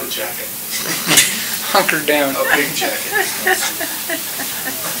 Put on a jacket. Hunkered down. A big jacket.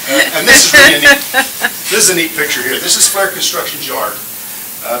 And this is really neat. This is a neat picture here. This is Flair Construction's yard.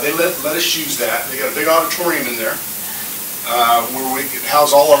 They let us use that. They got a big auditorium in there where we could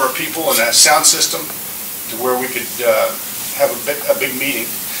house all of our people and a sound system to where we could have a big meeting.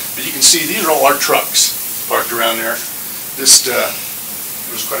 But you can see these are all our trucks parked around there.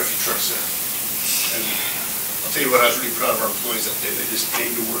 There was quite a few trucks there. And I'll tell you what, I was really proud of our employees that day. They just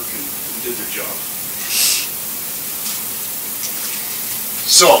came to work and did their job.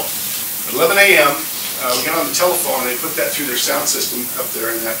 So, at 11 a.m., we got on the telephone and they put that through their sound system up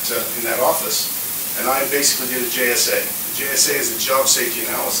there in that office. And I basically did a JSA. The JSA is a job safety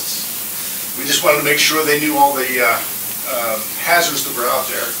analysis. We just wanted to make sure they knew all the hazards that were out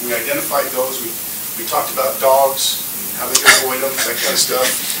there. We identified those. We talked about dogs, how they can avoid them, that kind of stuff.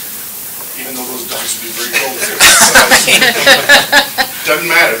 Even though those dogs would be very cold. Doesn't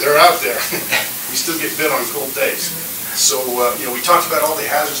matter, they're out there. We still get bit on cold days. So, we talked about all the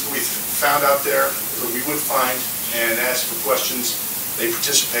hazards that we found out there, or we would find, and asked for questions. They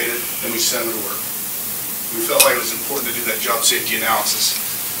participated, and we sent them to work. We felt like it was important to do that job safety analysis.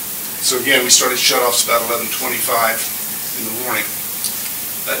 So again, we started shutoffs about 11:25 in the morning.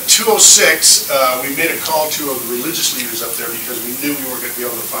 At 2:06, we made a call to the religious leaders up there because we knew we weren't going to be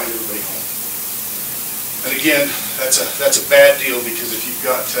able to find everybody home. And again, that's a bad deal because if you've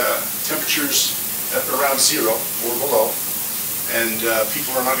got temperatures at around 0 or below, and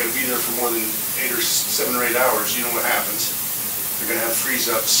people are not going to be there for more than 7 or 8 hours, you know what happens. They're going to have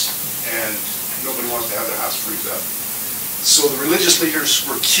freeze-ups, and nobody wants to have their house freeze up. So the religious leaders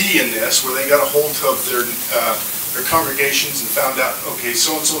were key in this, where they got a hold of their congregations and found out, okay,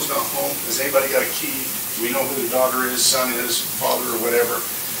 so-and-so's not home. Has anybody got a key? Do we know who the daughter is, son is, father, or whatever?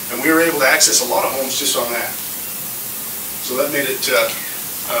 And we were able to access a lot of homes just on that. So that made it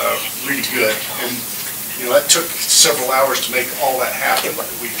really good. And that took several hours to make all that happen.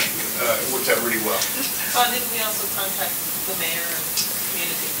 It worked out really well. Didn't we also contact the mayor and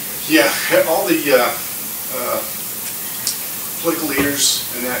community? Yeah, all the political leaders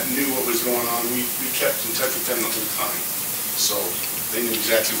and that knew what was going on. We kept in touch with them the whole time. So they knew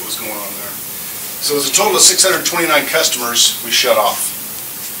exactly what was going on there. So it was a total of 629 customers we shut off.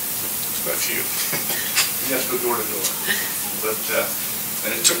 That's quite a few. You have to go door to door. But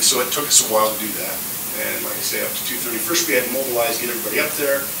it took us a while to do that. And like I say, up to 2:30. First we had to mobilize, get everybody up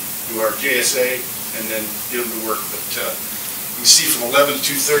there, do our JSA, and then get them to work. But you see from 11 to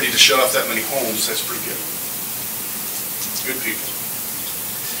 2:30 to shut off that many homes, that's pretty good. Good people.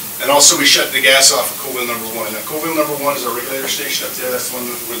 And also we shut the gas off at Colville number 1. Now Colville number 1 is our regulator station up there. That's the one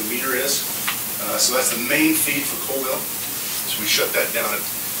where the meter is. So that's the main feed for Colville. So we shut that down at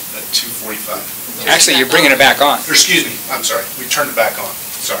 2:45. Actually, you're bringing it back on. Or, excuse me, I'm sorry. We turned it back on.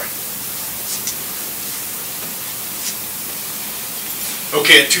 Sorry.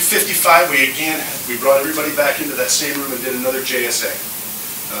 Okay, at 2:55, we brought everybody back into that same room and did another JSA.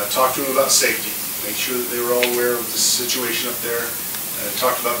 Talked to them about safety, make sure that they were all aware of the situation up there.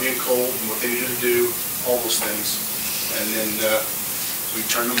 Talked about being cold and what they needed to do, all those things. And then we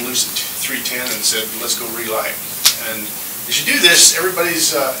turned them loose at 3:10 and said, let's go relight. And as you do this,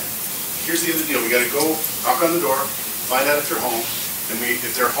 everybody's, here's the other deal. We got to go knock on the door, find out if they're home. And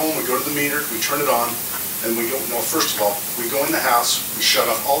if they're home, we go to the meter, we turn it on. And we go, first of all, we go in the house, we shut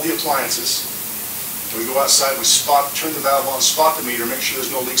off all the appliances, we go outside, we turn the valve on, spot the meter, make sure there's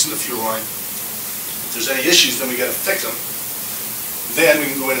no leaks in the fuel line. If there's any issues, then we got to fix them. Then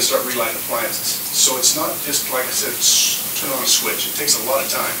we can go in and start relighting appliances. So it's not just, like I said, turn on a switch. It takes a lot of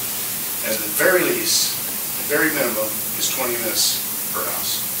time. And at the very least, the very minimum, is 20 minutes per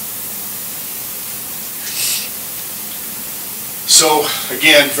house. So,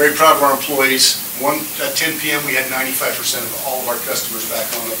 again, very proud of our employees. At 10 p.m. we had 95% of all of our customers back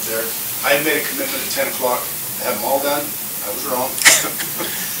on up there. I had made a commitment at 10 o'clock to have them all done. I was wrong.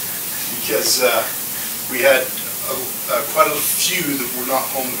 Because we had quite a few that were not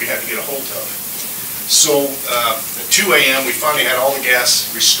home that we had to get a hold of. So at 2 a.m. we finally had all the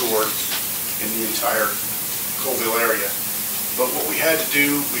gas restored in the entire Colville area. But what we had to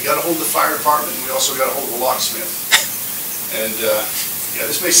do, we got a hold of the fire department, and we also got a hold of the locksmith. And yeah,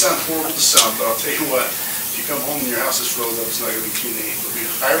 this may sound horrible to some, but I'll tell you what, if you come home and your house is frozen up, it's not going to be too neat. But we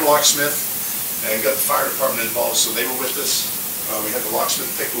hired a locksmith and got the fire department involved, so they were with us. We had the locksmith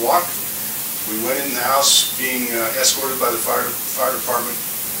pick the lock. We went in the house being escorted by the fire department,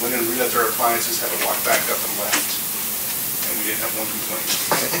 went in and relit their appliances, had to walk back up and left. And we didn't have one complaint.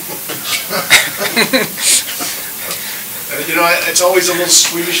 It's always a little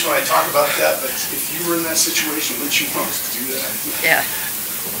squeamish when I talk about that, but if you were in that situation, wouldn't you want us to do that? Yeah.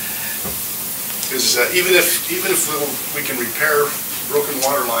 Because even if we can repair broken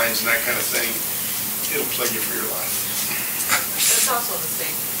water lines and that kind of thing, it'll plague you for your life. It's also the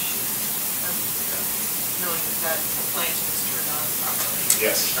safety issue, knowing that appliance was turned on properly.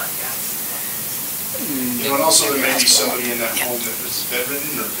 Yes. It's not gas. And also there may be somebody in that home that was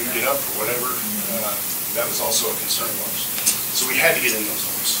bedridden or couldn't get up or whatever. That was also a concern of ours. So we had to get in those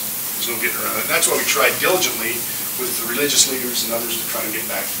homes. There's no getting around it. And that's why we tried diligently with the religious leaders and others to try and get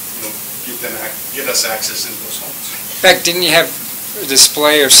back, get us access into those homes. In fact, didn't you have a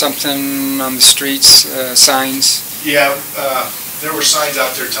display or something on the streets, signs? Yeah, there were signs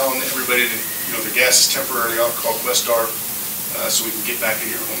out there telling everybody that the gas is temporarily off, called Questar, so we can get back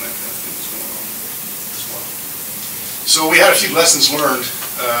in your home. That kind of thing was going on as well. So we had a few lessons learned.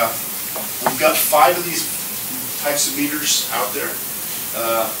 We've got 5 of these types of meters out there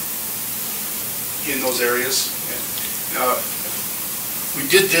in those areas. We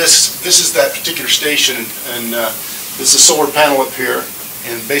did this is that particular station, and this is a solar panel up here,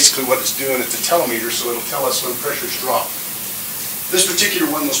 and basically what it's doing, it's a telemeter, so it'll tell us when pressures drop. This particular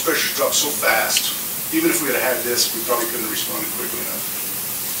one, those pressures drop so fast, even if we had had this, we probably couldn't have responded quickly enough.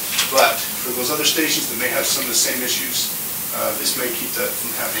 But for those other stations that may have some of the same issues, this may keep that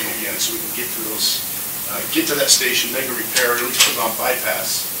from happening again, so we can get to those, get to that station, make a repair, at least put it on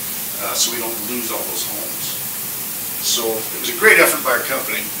bypass, so we don't lose all those homes. So it was a great effort by our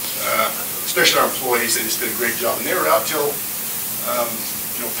company, especially our employees. They just did a great job, and they were out till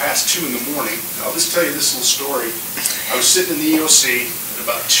past 2 in the morning. I'll just tell you this little story. I was sitting in the EOC at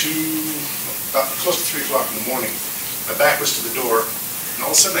about close to 3 o'clock in the morning. My back was to the door, and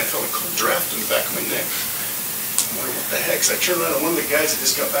all of a sudden I felt a cold draft in the back of my neck. I'm wondering what the heck. So I turned around, and one of the guys that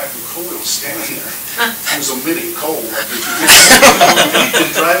just got back from coal was standing there. He was emitting coal. He'd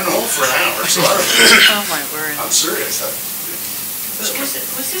been driving home for an hour. So Oh my word. I'm serious.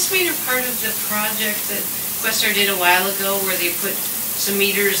 Was this meter part of the project that Questar did a while ago, where they put some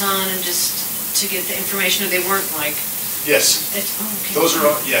meters on and just to get the information, or they weren't like? Yes. Okay. Those are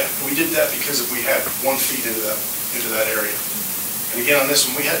all, yeah. We did that because we had 1 feed into that area. And again, on this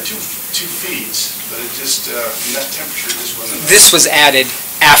one, we had two feeds, but it just in that temperature, just wasn't enough. This was added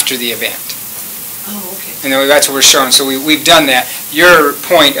after the event. Oh, okay. And that's what we're showing. So we've done that. Your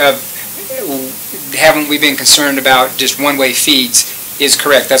point of haven't we been concerned about just one-way feeds is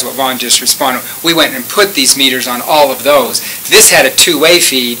correct. That's what Vaughn just responded. We went and put these meters on all of those. This had a 2-way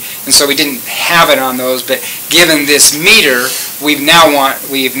feed, and so we didn't have it on those. But given this meter, we've now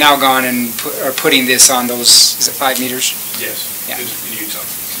gone and are putting this on those. Is it 5 meters? Yes. Yeah. In Utah.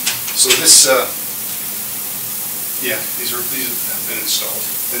 So this, yeah, these have been installed,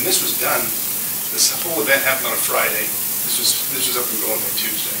 and this was done. This whole event happened on a Friday. This was up and going by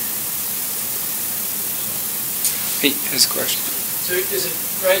Tuesday. Pete has a question. So is it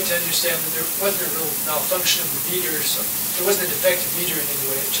right to understand that there wasn't a real malfunction of the meter, so there wasn't a defective meter in any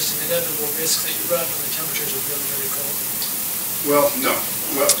way, it's just an inevitable risk that you run when the temperatures are really, really cold? Well, no.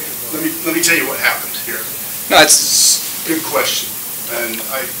 Well, let me tell you what happened here. No, it's Good question, and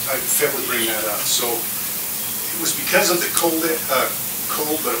I failed to bring that up. So it was because of the cold,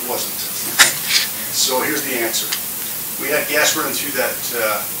 but it wasn't. So here's the answer. We had gas running through that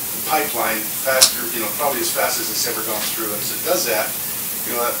pipeline faster, probably as fast as it's ever gone through. And as it does that,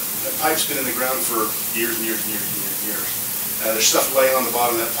 that pipe's been in the ground for years and years and years and years and years. There's stuff laying on the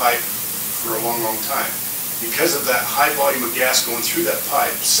bottom of that pipe for a long, long time. Because of that high volume of gas going through that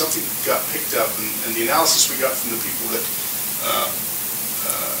pipe, something got picked up, and the analysis we got from the people that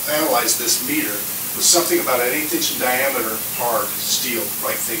analyzed this meter was something about an 1/8 in diameter hard steel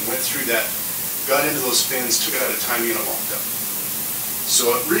thing went through that, got into those fins, took it out of timing, and it locked up.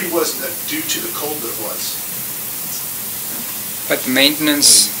 So it really wasn't due to the cold that it was. but the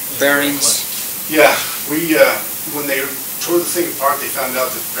maintenance, bearings. Yeah, when they tore the thing apart, they found out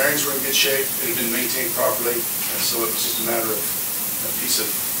that the bearings were in good shape, it had been maintained properly, and so it was just a matter of a piece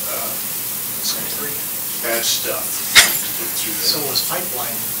of bad stuff. So was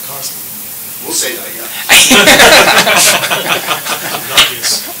pipeline costly? We'll say that, yeah.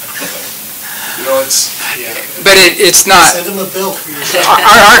 Obvious. But it's not. Send them a bill for your...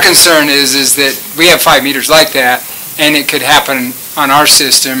 Our concern is that we have 5 meters like that, and it could happen on our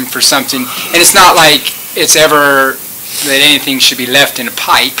system for something, and it's not like it's ever that anything should be left in a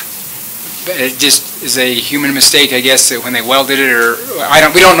pipe. But it just is a human mistake, I guess, that when they welded it, or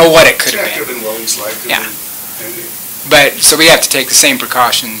we don't know what it could have It could have been welding slag. Yeah. But so we have to take the same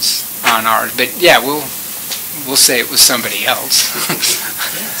precautions on ours. But yeah, we'll say it was somebody else.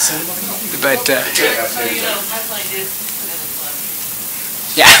 But pipeline did put in a plug.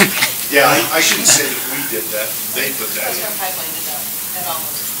 yeah. Yeah, I shouldn't say that we did that. They put that in. Pipeline did that, and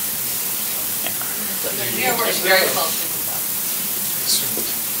almost. We are working very closely with them.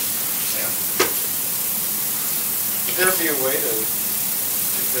 Would there be a way to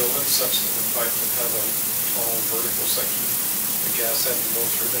build in such that the pipe would have a tall vertical section the gas had to go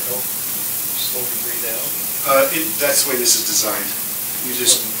through to help slow the degree down? That's the way this is designed. You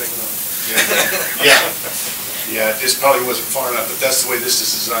just, Wasn't big enough. yeah, it just probably wasn't far enough, but that's the way this is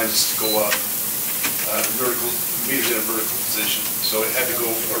designed, is to go up. The meter's in a vertical position, so it had to go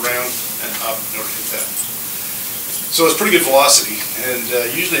around and up in order to hit that. So it's pretty good velocity, and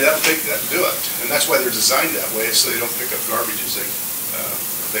usually that will do it. And that's why they're designed that way, so they don't pick up garbage as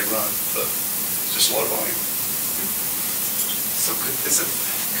they run, but it's just a lot of volume. So could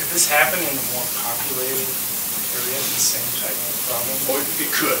this happen in a more populated area, the same type of problem? Oh,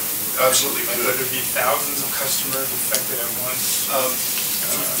 it could. absolutely Would could. there be thousands of customers affected at once?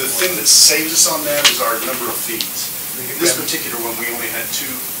 The thing that saves us on that is our number of feeds. This particular one, we only had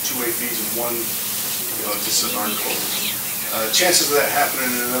two-way feeds and one, just an article. Chances of that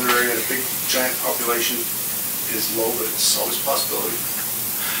happening in another area, a big giant population, is low, but it's always a possibility.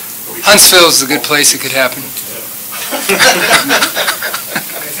 Huntsville's a good place it could happen.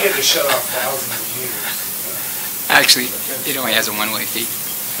 If you had to shut off thousands of meters. Actually, it only has a one-way feed.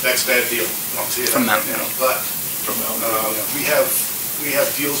 That's a bad deal. I don't see it From right Mountain. now, but we have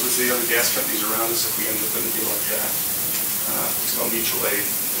deals with the other gas companies around us if we end up in a deal like that. It's called mutual aid.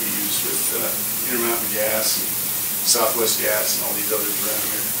 We use with Intermountain Gas and Southwest Gas and all these others around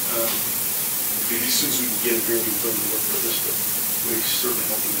here. As soon as we can get them here, we can put them to work with us, but we certainly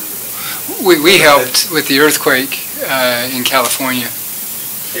hope we do that. We helped with the earthquake in California.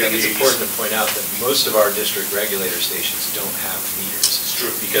 I think it's important to point out that most of our district regulator stations don't have meters. It's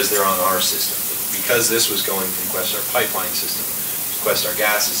true. Because they're on our system. Because this was going from Questar pipeline system to Questar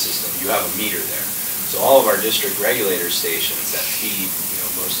Gas's system, you have a meter there. So all of our district regulator stations that feed,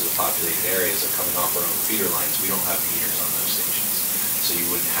 most of the populated areas are coming off our own feeder lines. We don't have meters on those stations. So you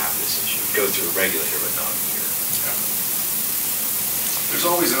wouldn't have this issue. It'd go through a regulator, but not a meter. Yeah. There's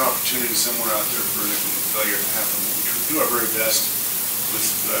always an opportunity somewhere out there for a nickel failure to happen. We do our very best with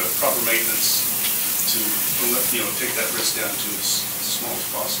proper maintenance to take that risk down to as small as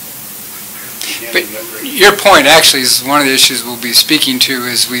possible. But your point actually is one of the issues we'll be speaking to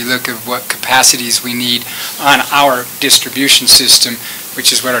as we look at what capacities we need on our distribution system,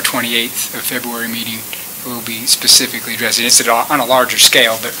 which is what our 28th of February meeting will be specifically addressing. It's on a larger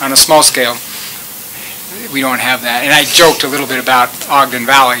scale, but on a small scale, we don't have that. And I joked a little bit about Ogden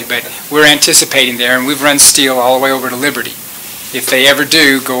Valley, but we're anticipating there, and we've run steel all the way over to Liberty. If they ever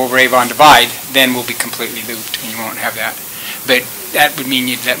do go over Avon Divide, then we'll be completely looped, and you won't have that. But that would mean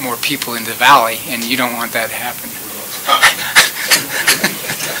you'd let more people in the valley, and you don't want that to happen.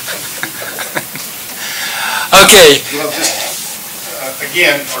 Okay. Well, just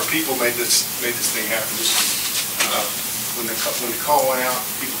again, our people made this thing happen. Just when the call went out,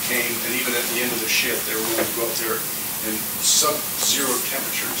 people came, and even at the end of their shift, they were willing to go out there in sub-zero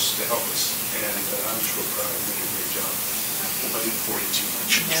temperatures to help us. And I'm just real proud of them. They did a great job. Hope I didn't bore you too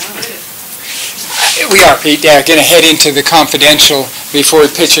much. We are, Pete, going to head into the confidential before we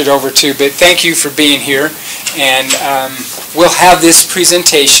pitch it over to, but thank you for being here. And we'll have this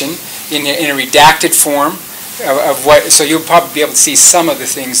presentation in a redacted form of what, so you'll probably be able to see some of the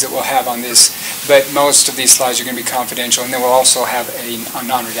things that we'll have on this, but most of these slides are going to be confidential, and then we'll also have a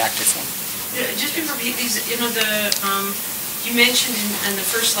non-redacted form. Just before Pete leaves, you mentioned in the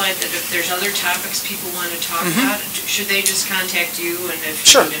first slide that if there's other topics people want to talk about, should they just contact you and if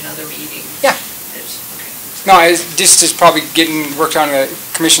you need another meeting? Yeah. No, this is probably getting worked on the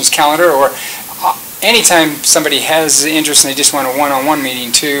commission's calendar, or anytime somebody has interest and they just want a one-on-one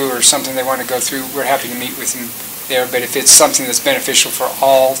meeting too, or something they want to go through, we're happy to meet with them there. But if it's something that's beneficial for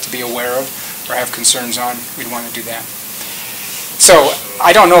all to be aware of or have concerns on, we'd want to do that. So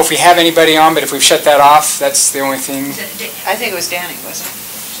I don't know if we have anybody on, but if we've shut that off, that's the only thing. I think it was Danny, wasn't it?